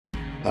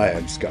Hi,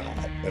 I'm Scott,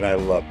 and I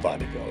love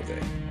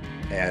bodybuilding.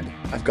 And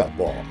I've got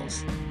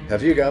balls.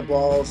 Have you got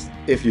balls?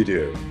 If you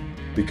do,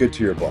 be good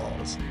to your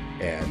balls.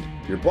 And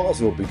your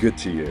balls will be good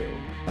to you,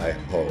 I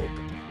hope,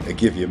 and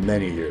give you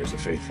many years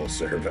of faithful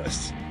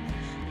service.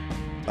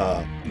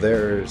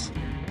 There's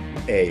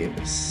a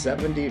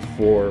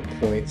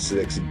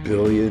 $74.6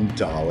 billion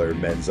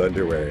men's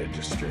underwear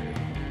industry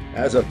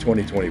as of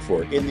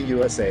 2024 in the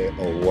USA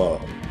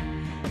alone.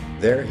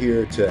 They're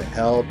here to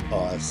help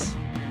us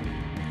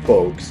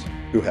folks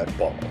who have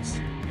balls.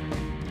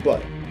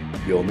 But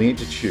you'll need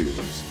to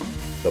choose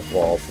the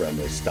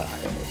ball-friendly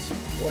styles.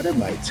 What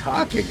am I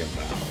talking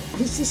about?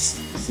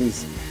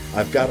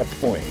 I've got a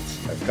point.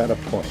 I've got a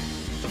point.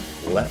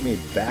 Let me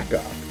back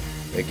up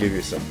and give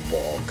you some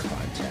ball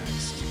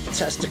context.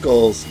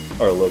 Testicles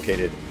are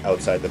located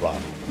outside the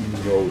body.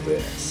 Know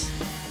this.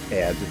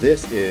 And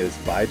this is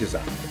by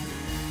design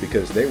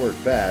because they work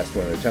best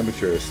when the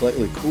temperature is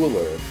slightly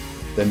cooler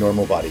than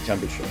normal body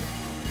temperature.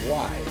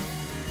 Why?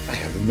 I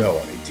have no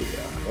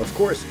idea. Of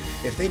course,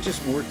 if they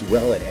just worked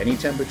well at any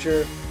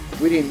temperature,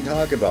 we didn't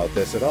talk about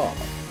this at all.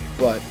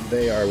 But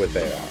they are what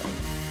they are.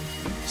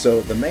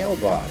 So the male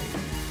body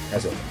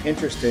has an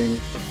interesting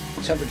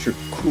temperature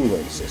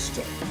cooling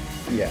system.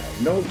 Yeah,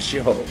 no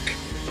joke.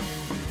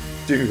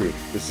 Dude,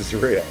 this is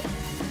real.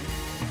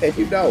 And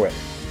you know it.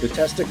 The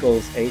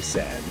testicles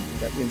ascend,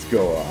 that means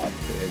go up,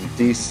 and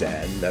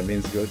descend, that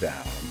means go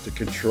down, to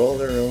control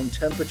their own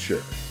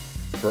temperature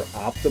for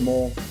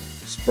optimal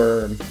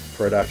sperm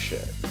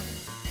production.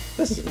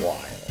 This is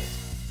wild.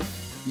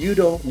 You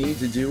don't need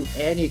to do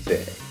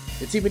anything.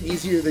 It's even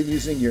easier than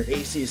using your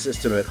AC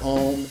system at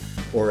home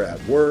or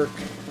at work.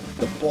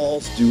 The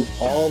balls do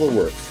all the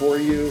work for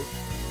you.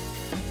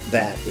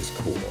 That is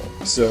cool.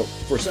 So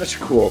for such a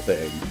cool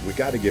thing, we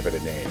got to give it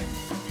a name.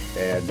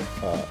 And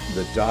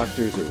the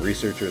doctors or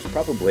researchers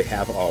probably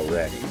have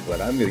already, but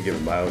I'm going to give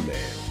it my own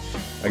name.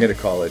 I'm going to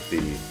call it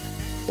the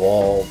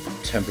Ball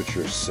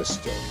Temperature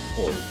System,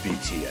 or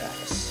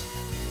BTS.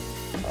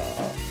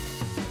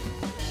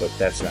 But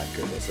that's not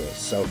good. As a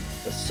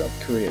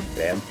South Korean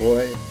band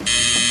boy.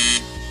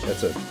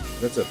 That's a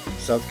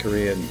South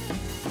Korean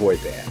boy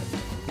band.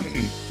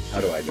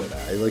 How do I know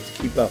that? I like to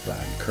keep up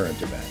on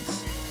current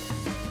events.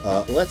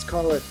 Let's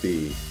call it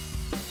the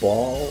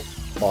Ball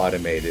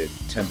Automated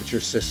Temperature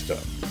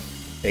System,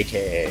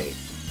 a.k.a.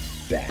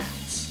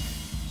 BATS.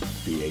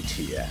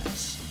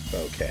 B-A-T-S.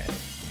 Okay.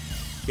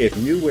 If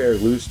you wear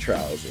loose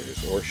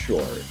trousers or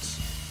shorts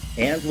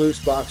and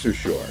loose boxer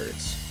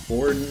shorts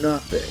or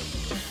nothing,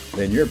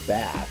 then your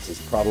BATS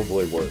is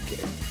probably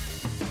working.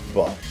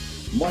 But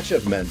much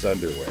of men's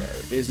underwear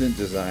isn't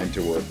designed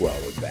to work well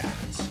with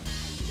BATS.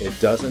 It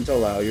doesn't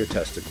allow your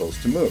testicles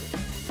to move.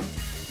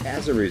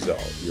 As a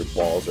result, your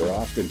balls are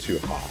often too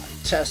hot.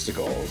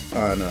 Testicles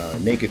on a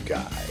naked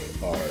guy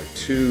are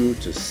 2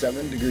 to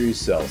 7 degrees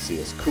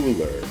Celsius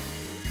cooler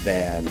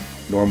than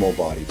normal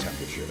body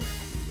temperature.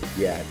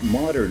 Yet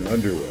modern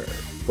underwear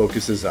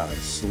focuses on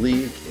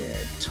sleek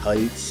and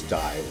tight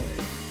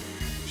styling.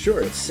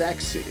 Sure, it's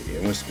sexy,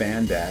 and with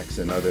spandex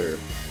and other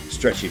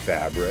stretchy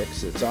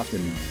fabrics, it's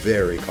often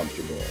very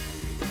comfortable.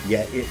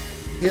 Yet it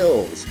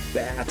kills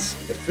BAT's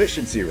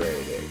efficiency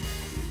rating,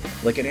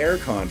 like an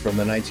aircon from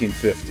the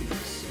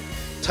 1950s.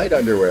 Tight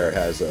underwear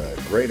has a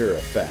greater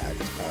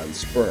effect on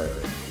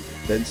sperm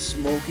than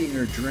smoking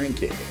or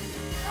drinking.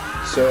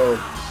 So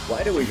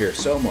why do we hear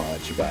so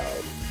much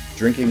about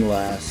drinking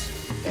less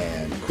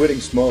and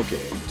quitting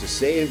smoking to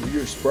save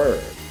your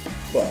sperm,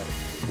 but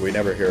we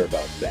never hear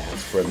about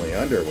BATS-friendly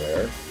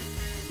underwear?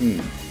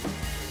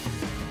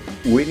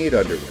 We need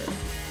underwear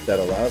that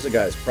allows a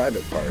guy's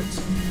private parts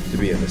to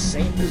be in the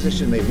same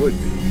position they would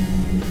be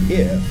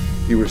if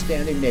he were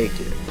standing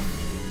naked,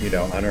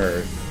 on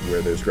Earth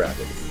where there's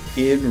gravity.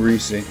 In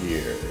recent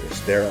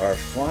years, there are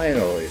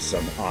finally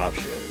some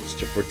options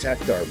to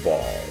protect our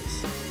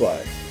balls,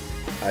 but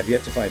I've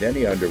yet to find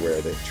any underwear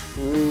that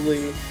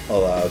truly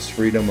allows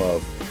freedom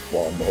of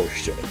ball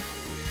motion.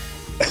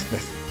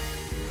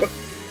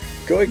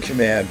 Going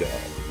commando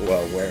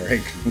while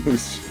wearing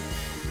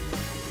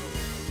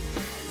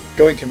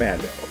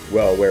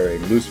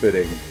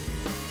loose-fitting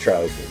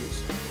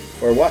trousers,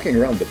 or walking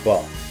around the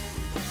buff.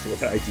 That's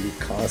what I do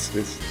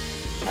constantly.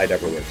 I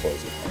never wear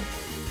clothes at home.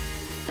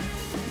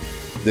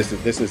 This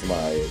is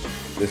my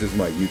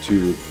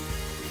YouTube.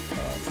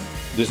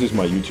 This is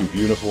my YouTube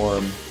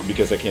uniform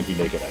because I can't be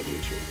naked on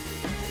YouTube.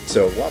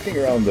 So walking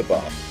around the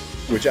buff,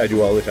 which I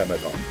do all the time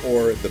at home,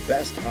 or the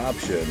best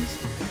options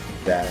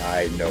that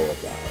I know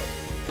about,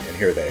 and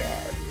here they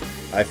are.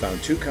 I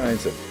found two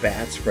kinds of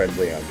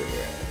BATS-friendly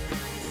underwear.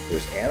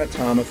 There's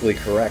anatomically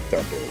correct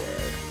underwear.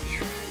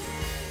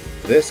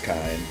 This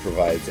kind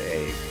provides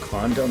a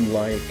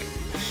condom-like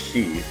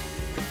sheath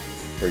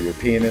for your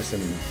penis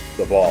and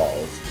the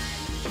balls,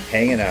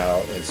 hanging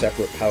out in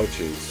separate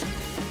pouches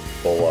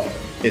below.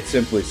 It's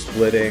simply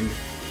splitting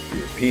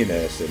your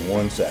penis in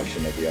one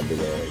section of the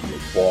underwear and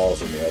your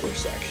balls in the other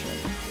section.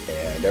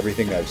 And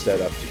everything I've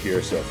said up to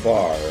here so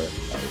far is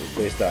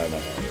based on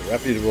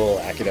reputable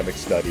academic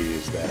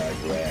studies that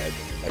I've read.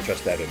 I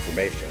trust that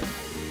information.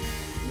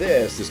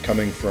 this is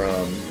coming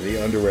from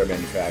the underwear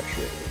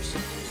manufacturers.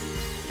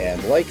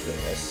 And like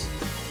this,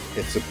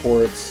 it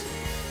supports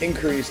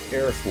increased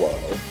airflow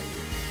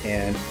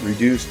and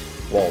reduced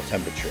ball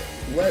temperature.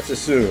 Let's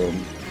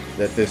assume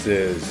that this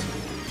is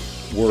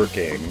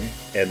working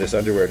and this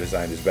underwear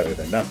design is better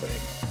than nothing.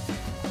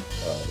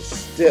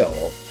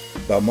 Still,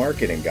 the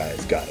marketing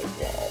guys got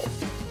involved.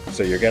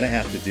 So you're going to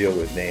have to deal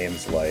with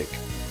names like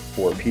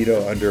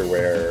torpedo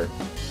underwear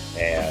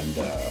and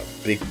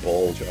big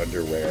bulge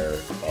underwear,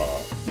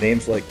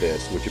 names like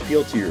this, which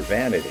appeal to your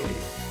vanity,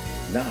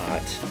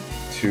 not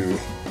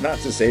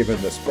to save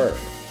in the sperm.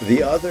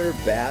 The other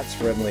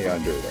bats-friendly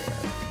underwear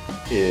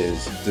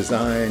is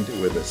designed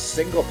with a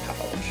single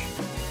pouch.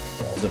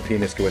 Balls and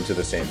penis go into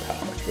the same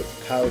pouch, but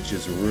the pouch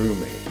is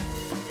roomy,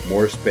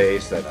 more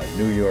space than a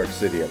New York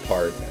City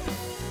apartment.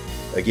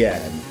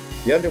 Again,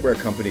 the underwear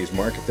companies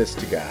market this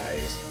to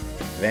guys'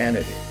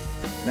 vanity,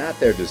 not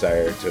their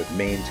desire to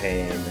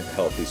maintain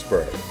healthy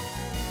sperm.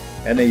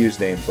 And they use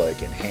names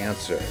like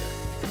enhancer,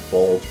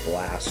 bulge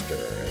blaster,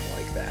 and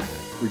like that.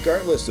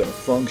 Regardless of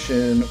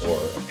function or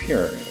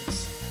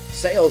appearance,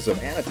 sales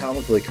of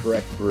anatomically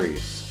correct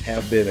briefs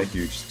have been a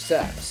huge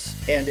success.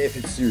 And if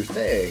it's your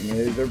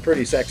thing, they're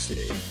pretty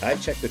sexy.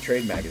 I've checked the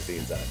trade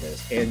magazines on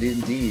this, and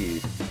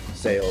indeed,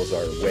 sales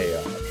are way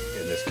up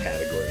in this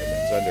category of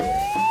men's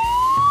underwear.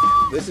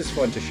 This is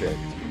fun to share with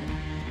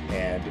you,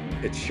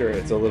 and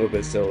it's a little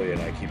bit silly,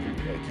 and I keep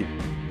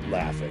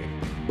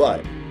laughing.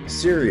 But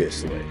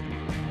seriously,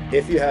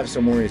 if you have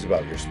some worries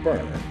about your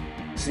sperm,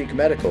 seek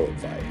medical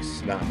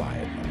advice, not my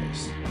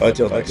advice.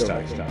 Until next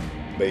time,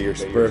 may your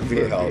sperm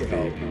be healthy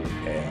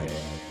and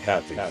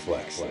happy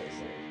flexing.